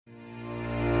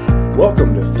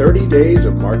Welcome to 30 Days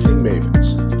of Marketing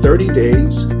Mavens. 30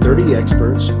 days, 30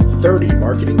 experts, 30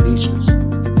 marketing niches.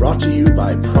 Brought to you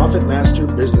by Profit Master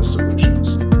Business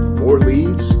Solutions. More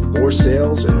leads, more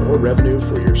sales, and more revenue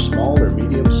for your small or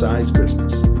medium-sized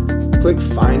business. Click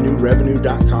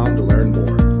findnewrevenue.com to learn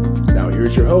more. Now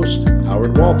here's your host,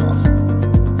 Howard Walpoff.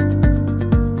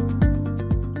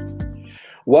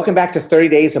 Welcome back to 30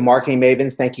 Days of Marketing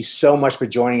Mavens. Thank you so much for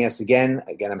joining us again.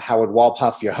 I'm Howard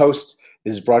Walpoff, your host.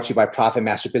 This is brought to you by Profit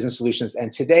Master Business Solutions.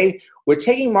 And today we're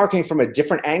taking marketing from a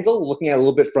different angle, looking at it a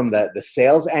little bit from the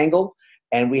sales angle.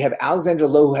 And we have Alexander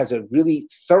Lowe, who has a really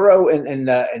thorough and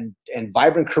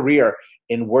vibrant career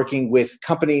in working with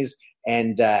companies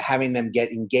and having them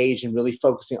get engaged and really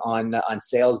focusing on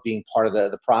sales being part of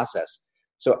the process.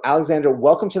 So Alexander,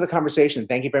 welcome to the conversation.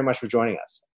 Thank you very much for joining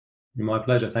us. My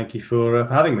pleasure. Thank you for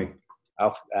having me.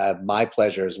 Oh, my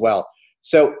pleasure as well.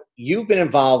 So you've been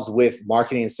involved with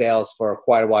marketing and sales for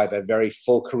quite a while, a very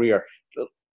full career.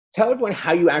 Tell everyone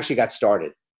how you actually got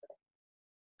started.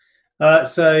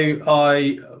 So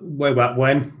way back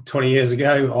when, 20 years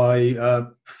ago, I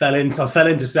fell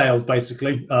into sales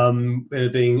basically,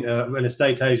 being an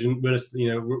estate agent,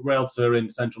 realtor in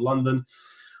central London,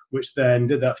 which then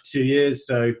did that for 2 years.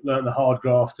 So learned the hard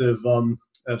graft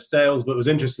of sales, but was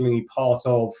interestingly part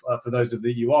of, for those of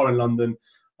you are in London,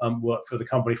 worked for the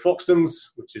company Foxtons,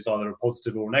 which is either a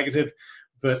positive or a negative.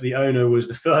 But the owner was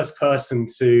the first person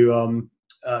to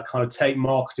kind of take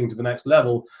marketing to the next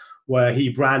level, where he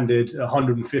branded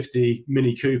 150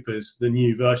 Mini Coopers, the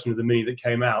new version of the Mini that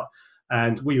came out.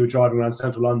 And we were driving around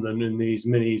central London in these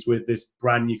Minis with this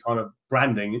brand new kind of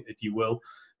branding, if you will,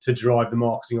 to drive the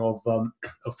marketing of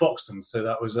Foxtons. So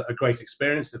that was a great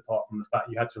experience, apart from the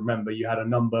fact you had to remember you had a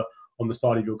number on the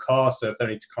side of your car. So if there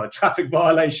are any kind of traffic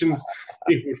violations,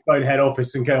 people would phone head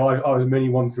office and go, I was Mini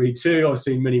 132, I was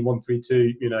seeing Mini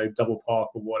 132, double park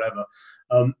or whatever.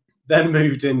 Then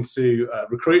moved into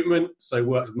recruitment. So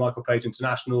worked with Michael Page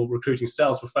International, recruiting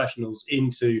sales professionals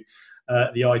into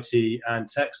the IT and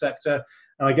tech sector.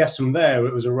 And I guess from there,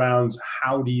 it was around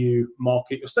how do you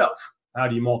market yourself? How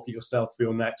do you market yourself for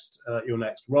your next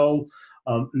role?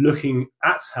 Looking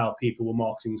at how people were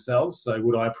marketing themselves. So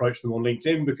would I approach them on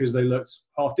LinkedIn because they looked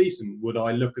half decent? Would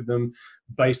I look at them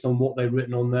based on what they'd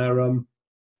written on their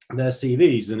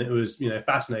CVs? And it was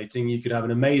fascinating. You could have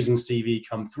an amazing CV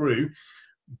come through,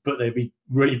 but they'd be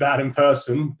really bad in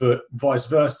person. But vice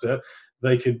versa,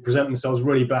 they could present themselves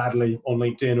really badly on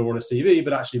LinkedIn or on a CV,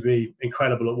 but actually be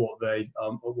incredible at what they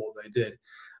did.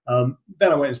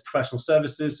 Then I went into professional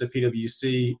services, so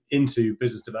PwC, into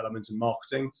business development and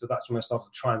marketing. So that's when I started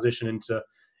to transition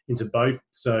into both.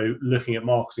 So looking at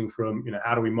marketing from,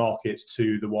 how do we market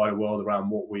to the wider world around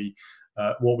what we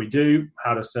do,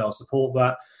 how does sales support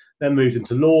that? Then moved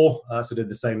into law, so did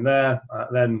the same there.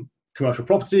 Then commercial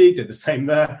property, did the same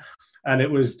there. And it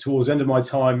was towards the end of my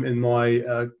time in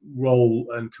my role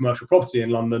in commercial property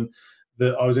in London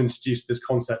that I was introduced to this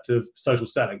concept of social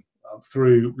selling.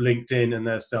 Through LinkedIn and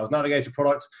their Sales Navigator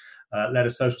product, led a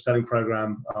social selling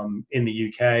program in the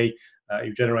UK.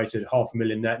 You've generated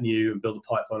 500,000 net new and built a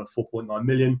pipeline of 4.9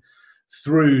 million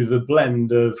through the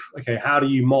blend of, okay, how do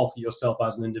you market yourself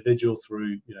as an individual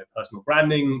through personal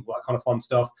branding, that kind of fun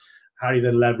stuff. How do you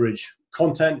then leverage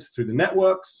content through the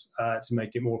networks to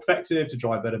make it more effective, to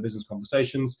drive better business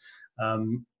conversations?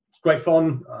 It's great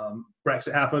fun.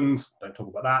 Brexit happened. Don't talk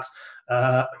about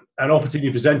that. An opportunity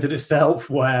presented itself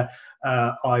where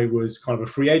I was kind of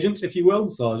a free agent, if you will.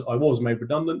 So I was made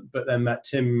redundant, but then met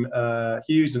Tim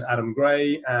Hughes and Adam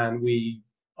Gray, and we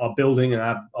are building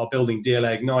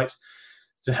DLA Ignite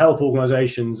to help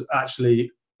organizations actually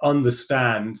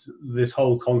understand this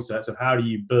whole concept of how do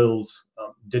you build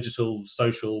digital,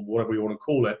 social, whatever you want to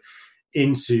call it,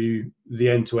 into the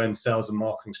end-to-end sales and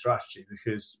marketing strategy.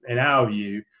 Because in our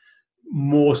view,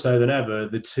 more so than ever,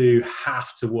 the two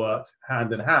have to work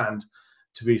hand in hand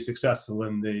to be successful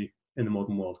in the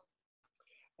modern world.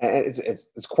 And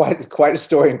it's quite a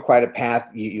story and quite a path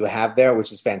you have there,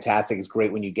 which is fantastic. It's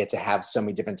great when you get to have so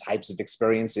many different types of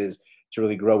experiences to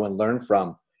really grow and learn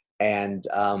from. And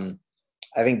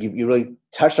I think you really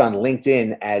touched on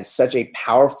LinkedIn as such a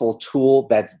powerful tool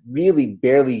that's really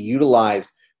barely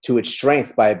utilized to its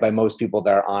strength by most people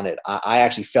that are on it. I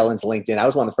actually fell into LinkedIn. I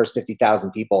was one of the first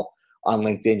 50,000 people on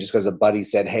LinkedIn just because a buddy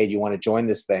said, hey, do you want to join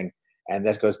this thing? And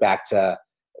this goes back to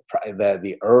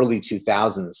the early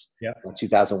 2000s,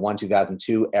 2001,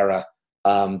 2002 era,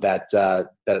 that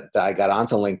I got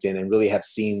onto LinkedIn and really have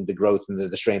seen the growth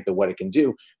and the strength of what it can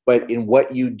do. But in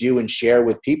what you do and share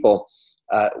with people,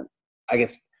 I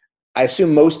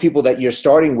assume most people that you're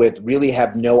starting with really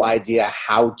have no idea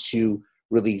how to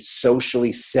really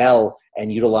socially sell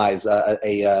and utilize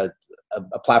a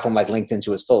platform like LinkedIn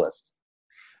to its fullest?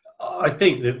 I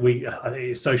think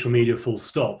that social media full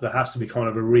stop, there has to be kind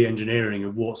of a re-engineering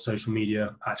of what social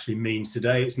media actually means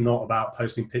today. It's not about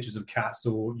posting pictures of cats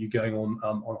or you going on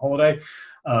holiday.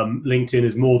 LinkedIn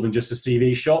is more than just a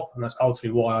CV shop, and that's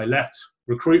ultimately why I left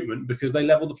recruitment, because they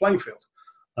leveled the playing field.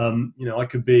 I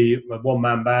could be a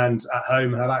one-man band at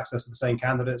home and have access to the same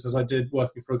candidates as I did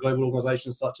working for a global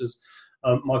organization such as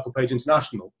Michael Page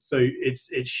International. So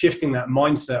it's shifting that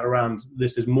mindset around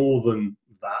this is more than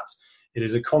that. It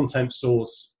is a content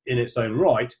source in its own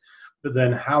right, but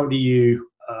then how do you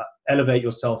elevate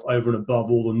yourself over and above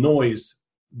all the noise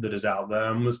that is out there?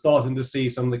 And we're starting to see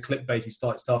some of the clickbaity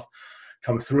stuff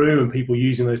come through, and people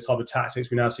using those type of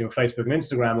tactics we now see on Facebook and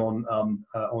Instagram on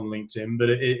LinkedIn. But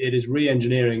it is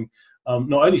re-engineering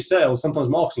not only sales, sometimes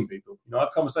marketing people. I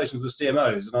have conversations with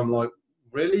CMOs, and I'm like,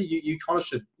 really, you kind of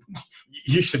should.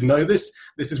 You should know this.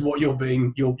 This is what you're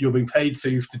being paid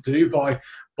to do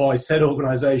by said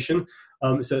organization.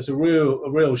 So it's a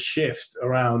real shift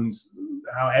around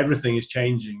how everything is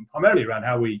changing, primarily around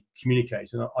how we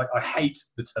communicate. And I hate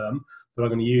the term, but I'm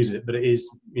going to use it. But it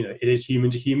is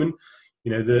human to human.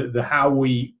 The how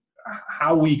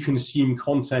we consume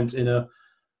content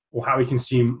or how we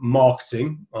consume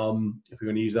marketing, if we're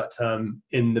going to use that term,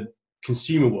 in the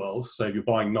consumer world. So if you're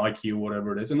buying Nike or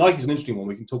whatever it is, and Nike's an interesting one,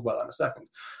 we can talk about that in a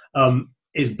second,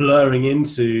 is blurring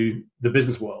into the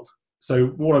business world. So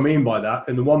what I mean by that,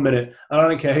 in the 1 minute, and I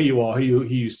don't care who you are, who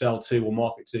you sell to or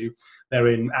market to, they're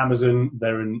in Amazon,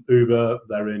 they're in Uber,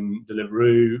 they're in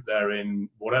Deliveroo, they're in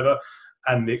whatever,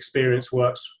 and the experience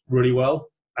works really well,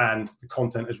 and the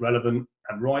content is relevant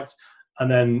and right, and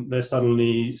then they're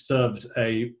suddenly served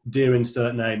a dear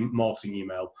insert name marketing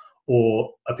email,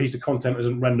 or a piece of content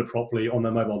doesn't render properly on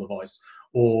their mobile device,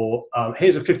 or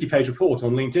here's a 50-page report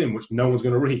on LinkedIn, which no one's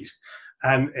going to read.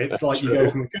 And it's That's like you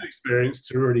go from a good experience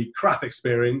to a really crap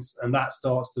experience, and that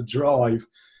starts to drive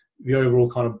the overall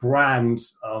kind of brand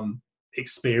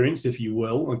experience, if you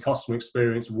will, and customer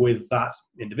experience with that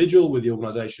individual, with the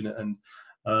organization,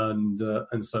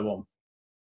 and so on.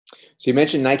 So you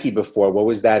mentioned Nike before. What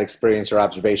was that experience or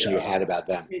observation you had about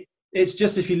them? It's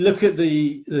just, if you look at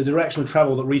the direction of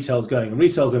travel that retail's going, and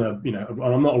retail's in and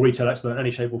I'm not a retail expert in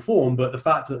any shape or form, but the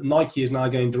fact that Nike is now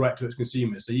going direct to its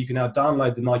consumers, so you can now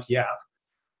download the Nike app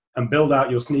and build out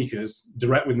your sneakers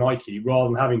direct with Nike rather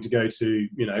than having to go to,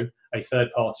 a third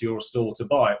party or a store to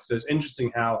buy it. So it's interesting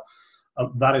how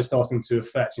that is starting to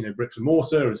affect, bricks and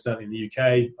mortar, and certainly in the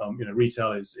UK,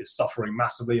 retail is suffering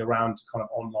massively around kind of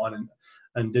online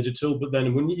and digital. But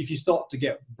then if you start to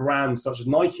get brands such as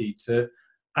Nike to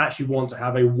actually want to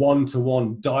have a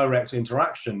one-to-one direct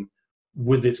interaction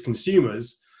with its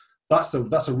consumers, that's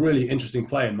a really interesting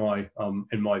play in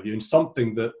my view, and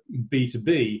something that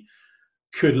B2B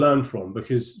could learn from,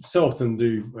 because so often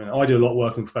I do a lot of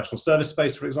work in the professional service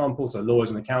space, for example. So lawyers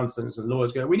and accountants and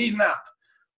lawyers go, we need an app.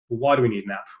 Well, why do we need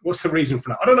an app? What's the reason for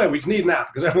that? I don't know. We just need an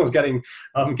app because everyone's getting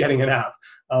an app.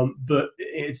 But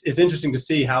it's interesting to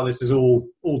see how this is all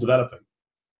developing.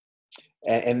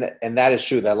 And that is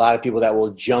true. There are a lot of people that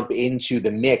will jump into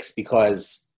the mix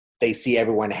because they see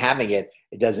everyone having it.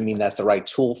 It doesn't mean that's the right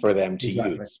tool for them to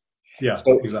use. Yeah,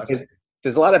 so exactly.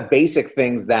 There's a lot of basic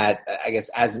things that I guess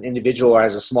as an individual or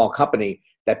as a small company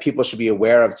that people should be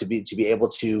aware of to be able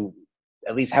to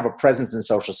at least have a presence in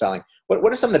social selling.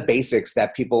 What are some of the basics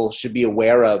that people should be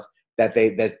aware of that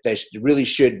they really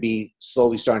should be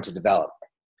slowly starting to develop?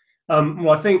 Well,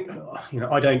 I think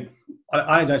I don't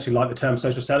actually like the term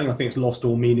social selling. I think it's lost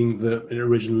all meaning that it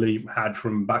originally had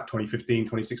from back 2015,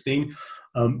 2016,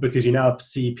 because you now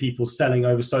see people selling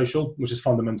over social, which is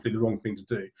fundamentally the wrong thing to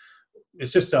do.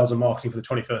 It's just sales and marketing for the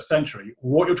 21st century.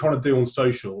 What you're trying to do on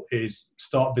social is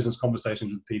start business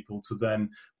conversations with people to then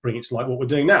bring it to like what we're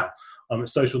doing now.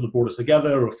 It's social that brought us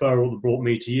together, a referral that brought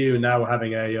me to you, and now we're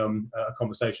having a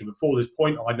conversation. Before this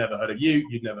point, I'd never heard of you,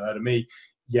 you'd never heard of me,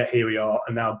 yet here we are,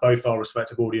 and now both our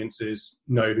respective audiences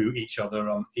know who each other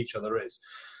is.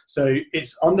 So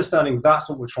it's understanding that's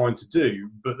what we're trying to do,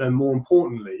 but then more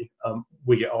importantly,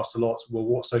 we get asked a lot, well,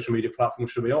 what social media platform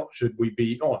should we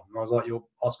be on? And I was like, you're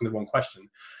asking the wrong question.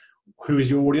 Who is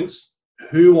your audience?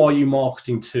 Who are you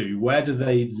marketing to? Where do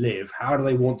they live? How do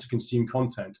they want to consume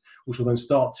content? Which will then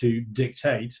start to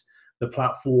dictate the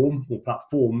platform or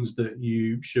platforms that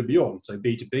you should be on. So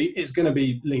B2B, it's going to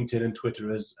be LinkedIn and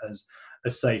Twitter as a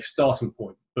safe starting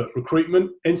point. But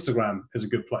recruitment, Instagram is a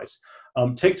good place.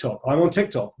 TikTok, I'm on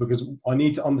TikTok because I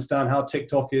need to understand how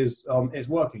TikTok is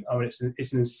working. I mean, it's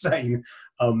an insane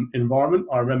environment.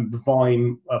 I remember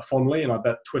Vine fondly, and I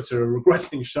bet Twitter are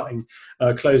regretting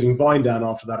closing Vine down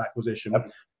after that acquisition.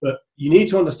 But you need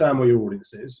to understand where your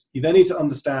audience is. You then need to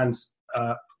understand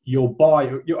your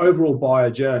overall buyer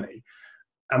journey.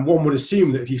 And one would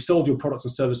assume that if you've sold your product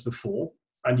and service before,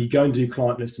 and you go and do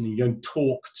client listening, you go and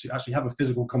talk to actually have a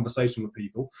physical conversation with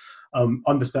people,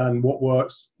 understand what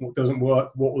works, what doesn't work,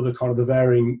 what were the kind of the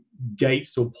varying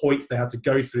gates or points they had to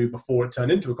go through before it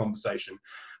turned into a conversation,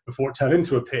 before it turned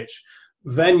into a pitch.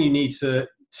 Then you need to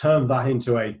turn that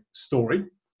into a story.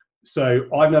 So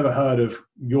I've never heard of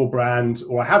your brand,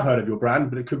 or I have heard of your brand,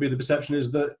 but it could be the perception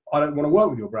is that I don't want to work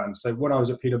with your brand. So when I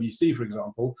was at PwC, for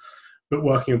example, but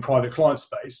working in private client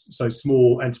space, so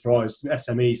small enterprise,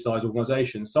 SME size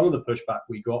organizations, some of the pushback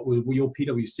we got was, well, you're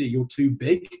PwC, you're too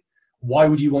big. Why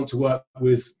would you want to work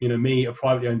with, me, a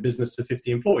privately owned business of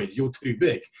 50 employees? You're too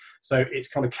big. So it's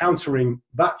kind of countering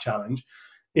that challenge.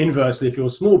 Inversely, if you're a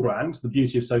small brand, the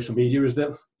beauty of social media is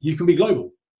that you can be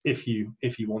global if you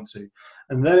want to.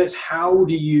 And then it's how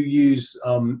do you use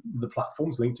the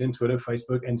platforms, LinkedIn, Twitter,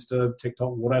 Facebook, Insta,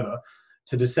 TikTok, whatever,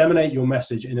 to disseminate your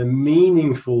message in a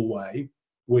meaningful way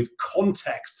with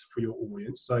context for your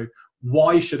audience. So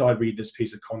why should I read this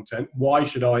piece of content? Why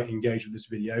should I engage with this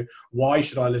video? Why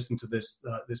should I listen to this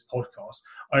podcast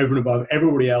over and above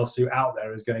everybody else who out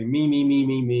there is going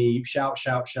me, shout,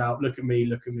 shout, shout, look at me,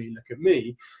 look at me, look at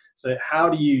me. So how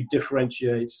do you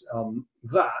differentiate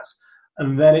that?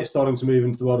 And then it's starting to move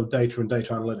into the world of data and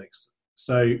data analytics.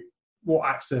 So what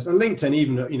access, and LinkedIn,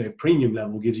 even at premium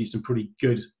level, gives you some pretty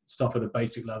good stuff at a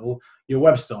basic level. Your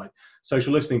website,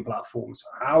 social listening platforms,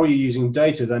 how are you using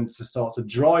data then to start to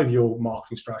drive your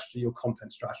marketing strategy, your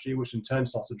content strategy, which in turn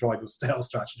starts to drive your sales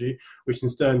strategy, which in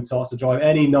turn starts to drive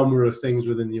any number of things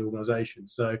within the organization.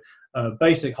 So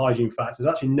basic hygiene factors: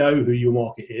 actually know who your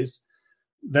market is,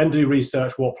 then do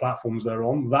research what platforms they're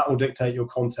on. That will dictate your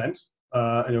content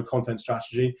and your content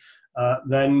strategy.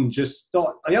 Then just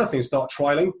start, and the other thing is start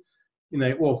trialing.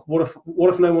 Well, what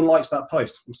if no one likes that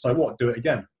post? So what? Do it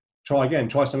again. Try again.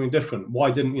 Try something different.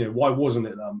 Why wasn't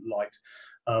it liked?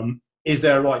 Is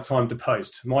there a right time to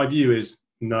post? My view is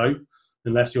no,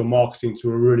 unless you're marketing to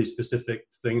a really specific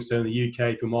thing. So in the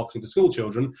UK, if you're marketing to school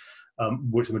children,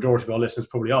 which the majority of our listeners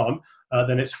probably aren't,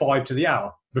 then it's 5 to the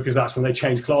hour, because that's when they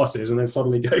change classes and then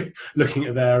suddenly go looking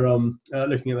at their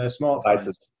smartphones.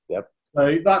 Yep.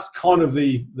 So that's kind of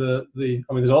the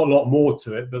there's a lot more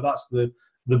to it, but that's the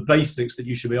basics that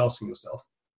you should be asking yourself.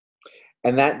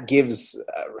 And that gives,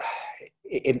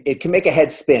 it can make a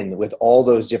head spin with all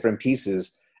those different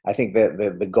pieces. I think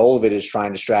that the goal of it is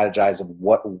trying to strategize of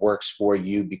what works for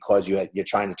you, because you're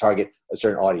trying to target a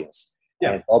certain audience. Yeah.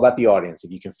 And it's all about the audience.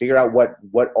 If you can figure out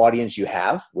what audience you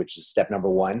have, which is step number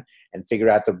 1, and figure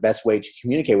out the best way to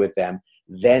communicate with them,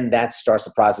 then that starts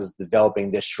the process of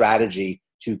developing this strategy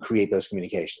to create those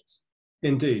communications.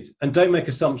 Indeed. And don't make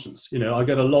assumptions. I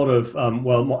get a lot of,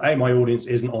 my audience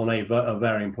isn't on a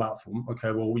varying platform.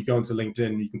 Okay, well, we go into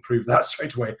LinkedIn, you can prove that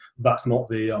straight away. That's not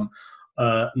the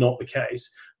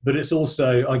case. But it's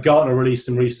also, Gartner released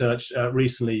some research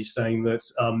recently saying that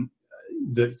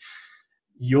that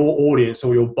your audience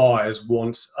or your buyers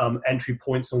want entry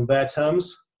points on their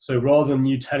terms. So rather than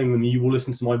you telling them you will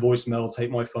listen to my voicemail or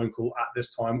take my phone call at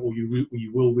this time, or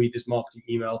you will read this marketing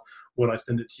email when I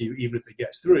send it to you, even if it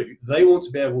gets through, they want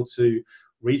to be able to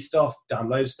read stuff,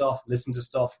 download stuff, listen to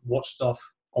stuff, watch stuff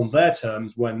on their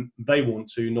terms when they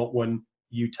want to, not when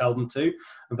you tell them to.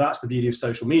 And that's the beauty of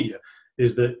social media,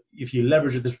 is that if you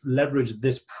leverage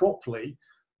this properly,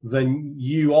 then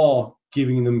you are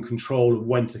giving them control of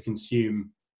when to consume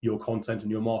your content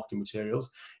and your marketing materials.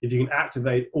 If you can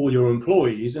activate all your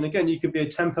employees, and again, you could be a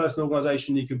 10-person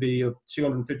organization, you could be a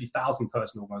 250,000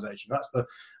 person organization. That's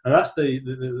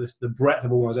the breadth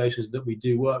of organizations that we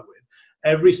do work with.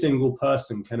 Every single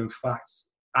person can in fact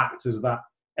act as that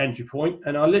entry point.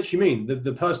 And I literally mean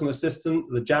the personal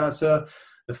assistant, the janitor,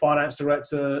 the finance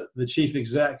director, the chief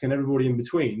exec, and everybody in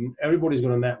between. Everybody's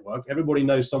got a network. Everybody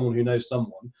knows someone who knows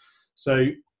someone. So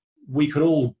we can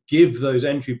all give those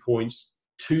entry points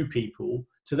to people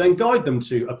to then guide them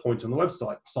to a point on the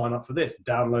website. Sign up for this,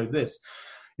 download this,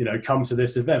 come to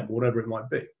this event, whatever it might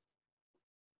be.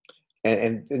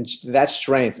 And that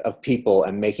strength of people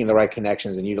and making the right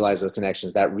connections and utilize those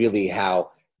connections, that really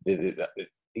how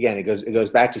again it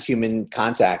goes back to human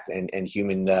contact and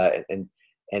human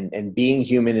and being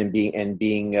human and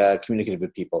being communicative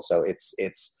with people. So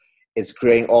it's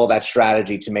creating all that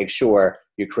strategy to make sure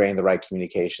you're creating the right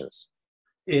communications.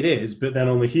 It is, but then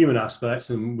on the human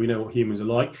aspects, and we know what humans are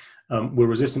like, we're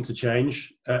resistant to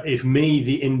change. If me,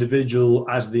 the individual,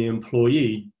 as the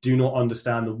employee, do not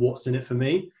understand the what's in it for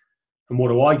me, and what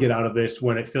do I get out of this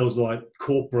when it feels like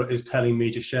corporate is telling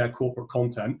me to share corporate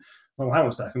content? Well, hang on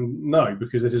a second. No,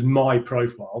 because this is my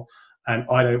profile. and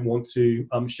I don't want to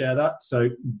share that. So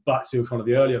back to kind of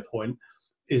the earlier point,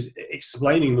 is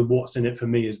explaining the what's in it for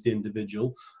me as the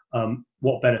individual,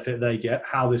 what benefit they get,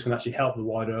 how this can actually help the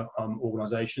wider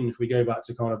organization. If we go back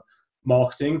to kind of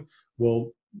marketing,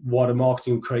 well, wider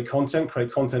marketing create content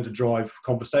to drive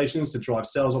conversations, to drive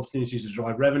sales opportunities, to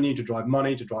drive revenue, to drive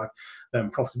money, to drive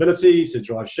profitability, to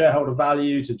drive shareholder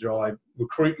value, to drive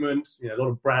recruitment. A lot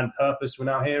of brand purpose we're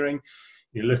now hearing.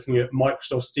 You're looking at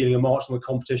Microsoft stealing a march on the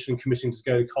competition, committing to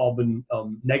go to carbon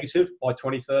negative by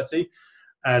 2030,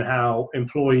 and how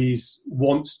employees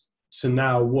want to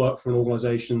now work for an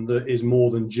organization that is more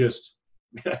than just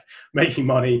making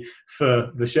money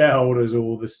for the shareholders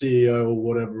or the CEO or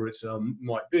whatever it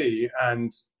might be.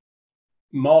 And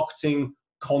marketing,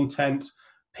 content,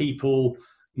 people,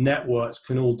 networks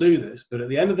can all do this. But at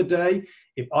the end of the day,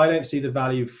 if I don't see the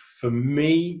value for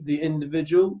me, the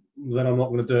individual, then I'm not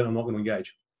going to do it. I'm not going to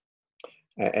engage.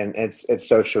 And it's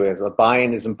so true. The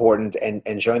buy-in is important,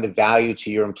 and showing the value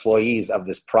to your employees of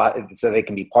this so they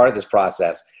can be part of this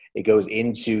process. It goes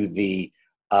into the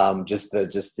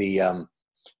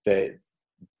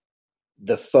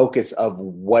focus of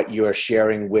what you're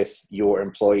sharing with your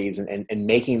employees, and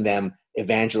making them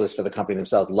evangelists for the company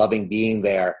themselves, loving being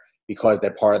there because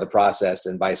they're part of the process,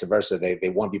 and vice versa. They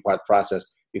want to be part of the process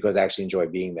because they actually enjoy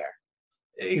being there.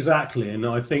 Exactly. And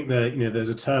I think that, there's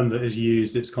a term that is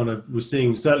used. It's kind of, we're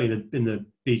seeing certainly in the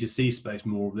B2C space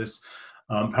more of this,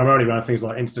 primarily around things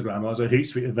like Instagram. I was at a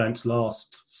Hootsuite event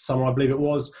last summer, I believe it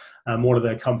was, and one of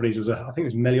their companies was, I think it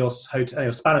was Melios Hotel,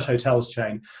 a Spanish hotels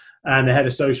chain. And the head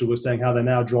of social was saying how they're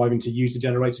now driving to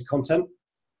user-generated content.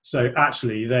 So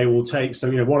actually they will take,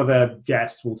 one of their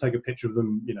guests will take a picture of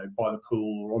them, by the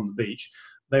pool or on the beach.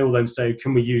 They will then say,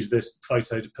 can we use this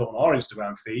photo to put on our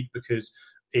Instagram feed? Because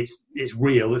it's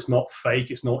real, it's not fake,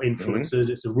 it's not influencers,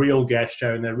 it's a real guest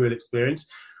sharing their real experience,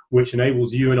 which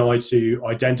enables you and I to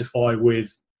identify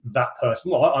with that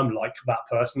person. Well, I'm like that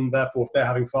person, therefore if they're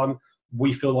having fun,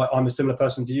 we feel like I'm a similar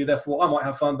person to you, therefore I might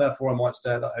have fun, therefore I might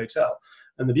stay at that hotel.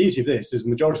 And the beauty of this is the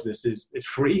majority of this is it's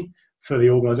free for the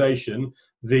organization.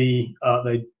 They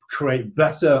create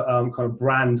better kind of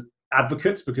brand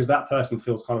advocates, because that person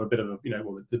feels kind of a bit of a,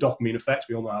 the dopamine effect,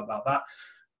 we all know about that.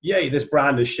 Yay, this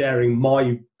brand is sharing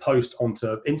my post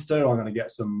onto Insta. I'm going to get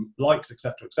some likes,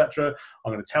 etc., etc.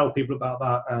 I'm going to tell people about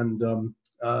that, and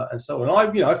so on.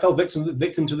 I fell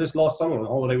victim to this last summer on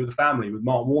holiday with the family with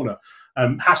Mark Warner,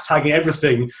 hashtagging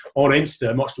everything on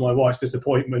Insta, much to my wife's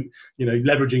disappointment.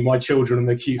 Leveraging my children and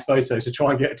their cute photos to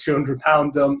try and get a £200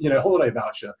 holiday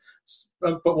voucher.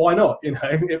 But why not?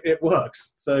 It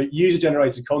works. So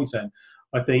user-generated content,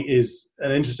 I think, is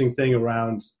an interesting thing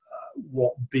around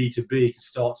what B2B can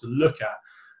start to look at,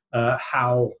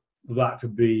 how that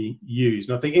could be used.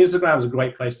 And I think Instagram is a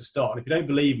great place to start. And if you don't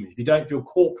believe me, if your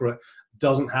corporate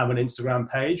doesn't have an Instagram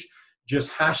page, just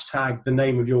hashtag the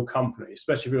name of your company,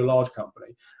 especially if you're a large company.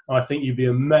 And I think you'd be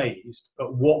amazed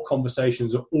at what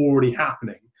conversations are already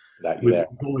happening with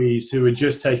employees who are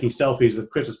just taking selfies of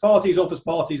Christmas parties, office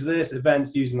parties,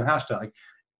 events using the hashtag.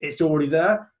 It's already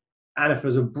there. And if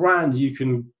as a brand you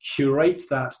can curate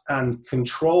that and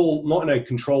control, not in a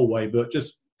control way, but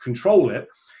just control it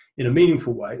in a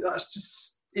meaningful way, that's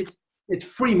just, it's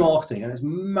free marketing, and it's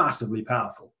massively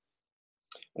powerful.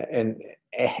 And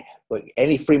look,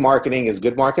 any free marketing is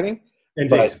good marketing.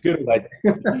 Indeed,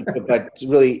 but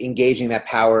really engaging that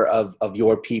power of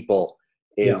your people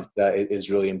is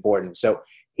really important. So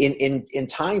in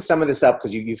tying some of this up,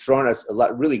 because you've thrown us a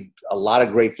lot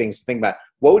of great things to think about,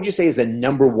 what would you say is the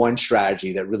number one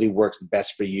strategy that really works the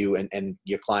best for you and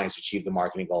your clients to achieve the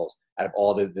marketing goals out of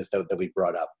all this that we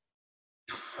brought up?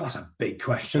 That's a big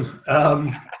question.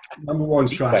 Number one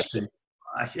strategy.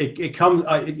 It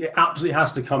absolutely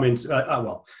has to come into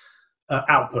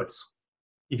outputs.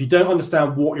 If you don't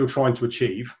understand what you're trying to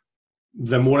achieve,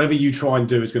 then whatever you try and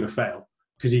do is going to fail,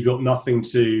 because you've got nothing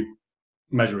to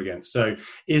measure against. So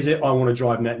is it I want to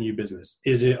drive net new business?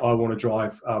 Is it I want to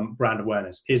drive brand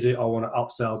awareness? Is it I want to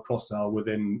upsell, cross-sell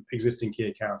within existing key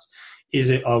accounts? Is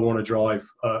it I want to drive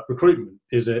recruitment?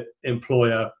 Is it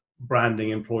employer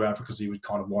branding, employer advocacy, with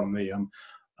kind of one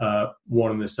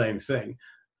and the same thing?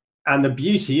 And the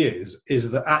beauty is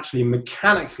that actually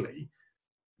mechanically,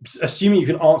 assuming you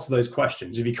can answer those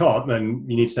questions, if you can't, then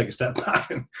you need to take a step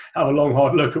back and have a long,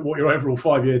 hard look at what your overall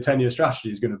 5-year, 10-year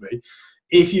strategy is going to be.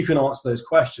 If you can answer those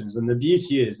questions, and the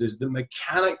beauty is that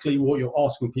mechanically what you're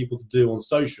asking people to do on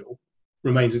social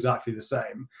remains exactly the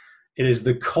same. It is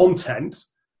the content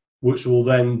which will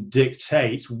then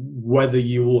dictate whether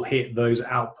you will hit those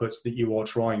outputs that you are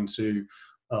trying to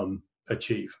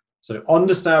achieve. So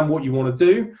understand what you want to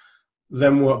do,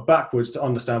 then work backwards to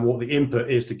understand what the input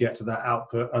is to get to that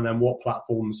output, and then what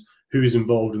platforms, who is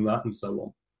involved in that, and so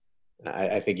on.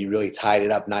 I think you really tied it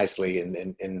up nicely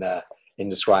in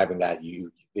describing that.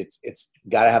 It's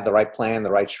got to have the right plan,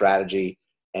 the right strategy,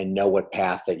 and know what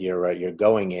path that you're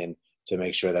going in to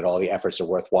make sure that all the efforts are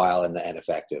worthwhile and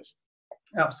effective.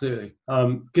 Absolutely.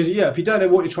 Because if you don't know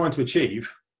what you're trying to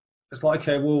achieve, it's like,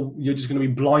 okay, well, you're just going to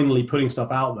be blindly putting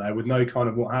stuff out there with no kind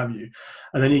of what have you.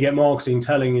 And then you get marketing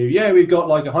telling you, yeah, we've got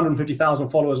like 150,000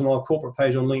 followers on our corporate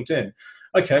page on LinkedIn.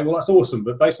 Okay, well, that's awesome.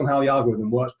 But based on how the algorithm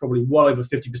works, probably well over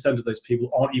 50% of those people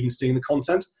aren't even seeing the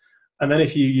content. And then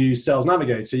if you use Sales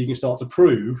Navigator, you can start to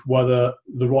prove whether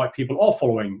the right people are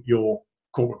following your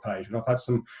corporate page. And I've had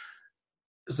some,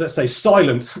 let's say,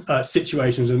 silent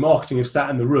situations in marketing have sat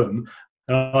in the room,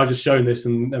 and I've just shown this,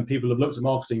 and people have looked at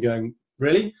marketing going,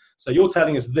 really? So you're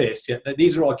telling us this, yet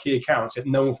these are our key accounts, yet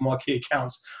no one from our key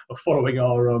accounts are following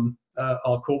our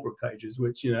corporate pages,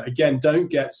 which, again, don't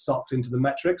get sucked into the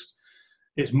metrics.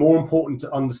 It's more important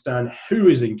to understand who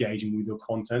is engaging with your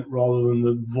content rather than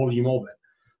the volume of it.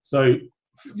 So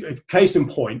case in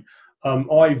point,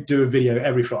 I do a video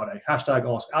every Friday,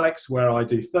 #AskAlex, where I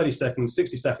do 30 seconds,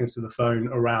 60 seconds to the phone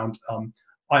around,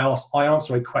 I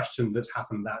answer a question that's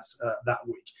happened that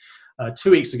week.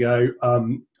 2 weeks ago,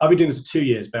 I've been doing this for 2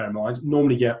 years, bear in mind,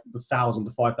 normally get 1,000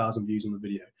 to 5,000 views on the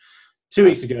video. 2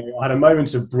 weeks ago, I had a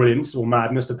moment of brilliance or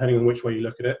madness, depending on which way you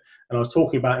look at it. And I was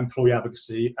talking about employee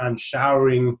advocacy and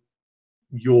showering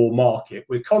your market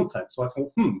with content. So I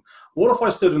thought, what if I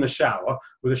stood in a shower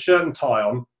with a shirt and tie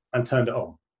on and turned it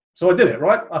on? So I did it,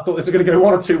 right? I thought this is going to go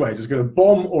one of two ways. It's going to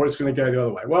bomb or it's going to go the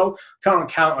other way. Well, current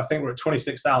count, I think we're at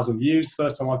 26,000 views.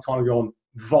 First time I've kind of gone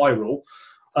viral.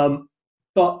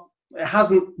 But it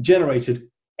hasn't generated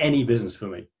any business for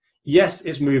me. Yes,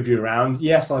 it's moved you around.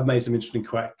 Yes, I've made some interesting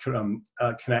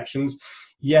connections.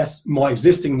 Yes, my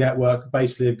existing network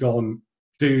basically have gone,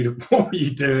 dude, what are you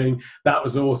doing? That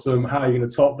was awesome. How are you going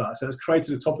to top that? So it's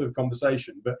created a topic of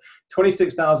conversation. But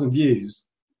 26,000 views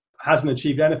hasn't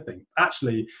achieved anything.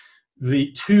 Actually,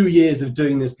 the 2 years of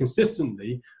doing this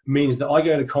consistently means that I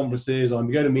go to conferences, I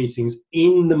go to meetings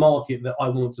in the market that I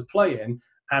want to play in,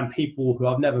 and people who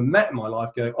I've never met in my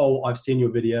life go, oh, I've seen your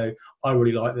video, I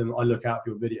really like them, I look out for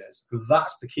your videos. And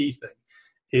that's the key thing,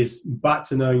 is back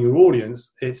to knowing your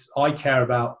audience. It's I care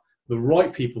about the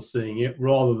right people seeing it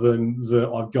rather than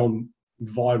I've gone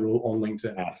viral on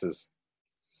LinkedIn.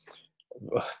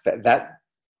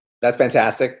 That's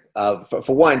fantastic.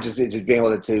 For one, just being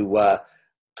able to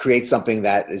create something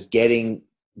that is getting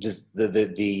just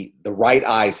the right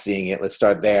eye seeing it. Let's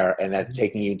start there, and that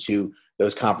taking you to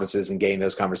those conferences and getting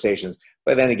those conversations.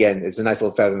 But then again, it's a nice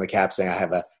little feather in the cap saying I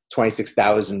have a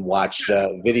 26,000 watch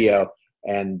video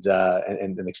and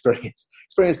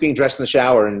experience being dressed in the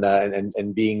shower and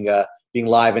being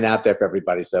live and out there for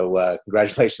everybody. So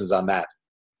congratulations on that.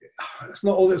 It's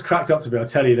not all that's cracked up to be, I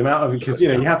tell you, the amount of, because you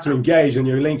have to engage, and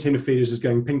your LinkedIn feed is just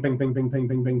going ping, ping, ping, ping, ping,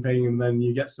 ping, ping, ping, and then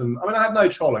you get some. I mean, I had no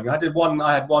trolling. I had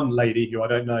one lady who I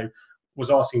don't know was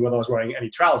asking whether I was wearing any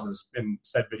trousers in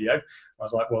said video. I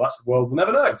was like, well, that's the world, we'll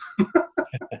never know.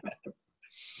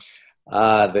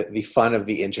 The fun of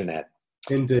the internet.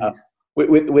 Indeed.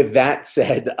 With that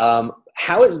said,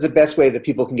 how is the best way that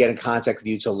people can get in contact with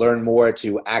you to learn more,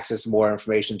 to access more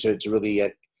information, to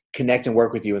really connect and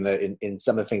work with you in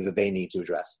some of the things that they need to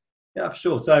address? Yeah, for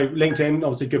sure. So LinkedIn,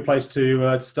 obviously a good place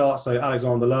to start. So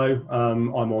Alexander Lowe.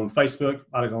 I'm on Facebook,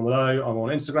 Alexander Lowe. I'm on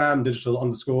Instagram,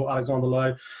 digital_Alexander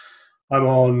Lowe. I'm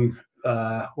on,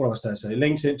 what am I saying?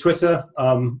 LinkedIn, Twitter,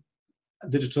 Alexander_Lowe.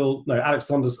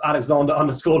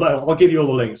 I'll give you all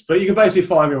the links. But you can basically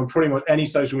find me on pretty much any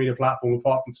social media platform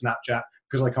apart from Snapchat,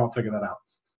 because I can't figure that out.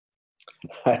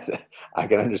 I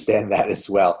can understand that as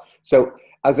well. So,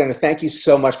 Alexander, thank you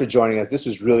so much for joining us. This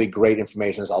was really great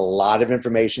information. There's a lot of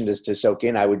information to soak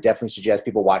in. I would definitely suggest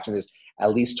people watching this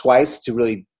at least twice to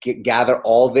really gather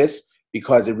all this,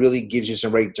 because it really gives you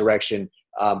some great direction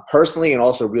personally, and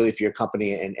also really for your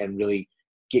company, and really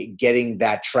getting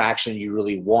that traction you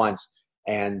really want,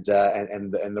 and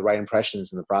the right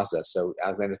impressions in the process. So,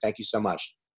 Alexander, thank you so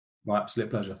much. My absolute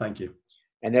pleasure. Thank you.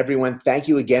 And everyone, thank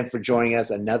you again for joining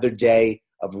us. Another day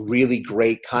of really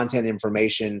great content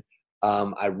information.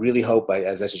 I really hope,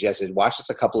 as I suggested, watch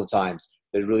this a couple of times.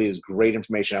 There really is great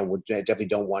information I definitely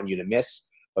don't want you to miss.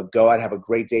 But go out, have a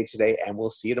great day today, and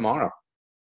we'll see you tomorrow.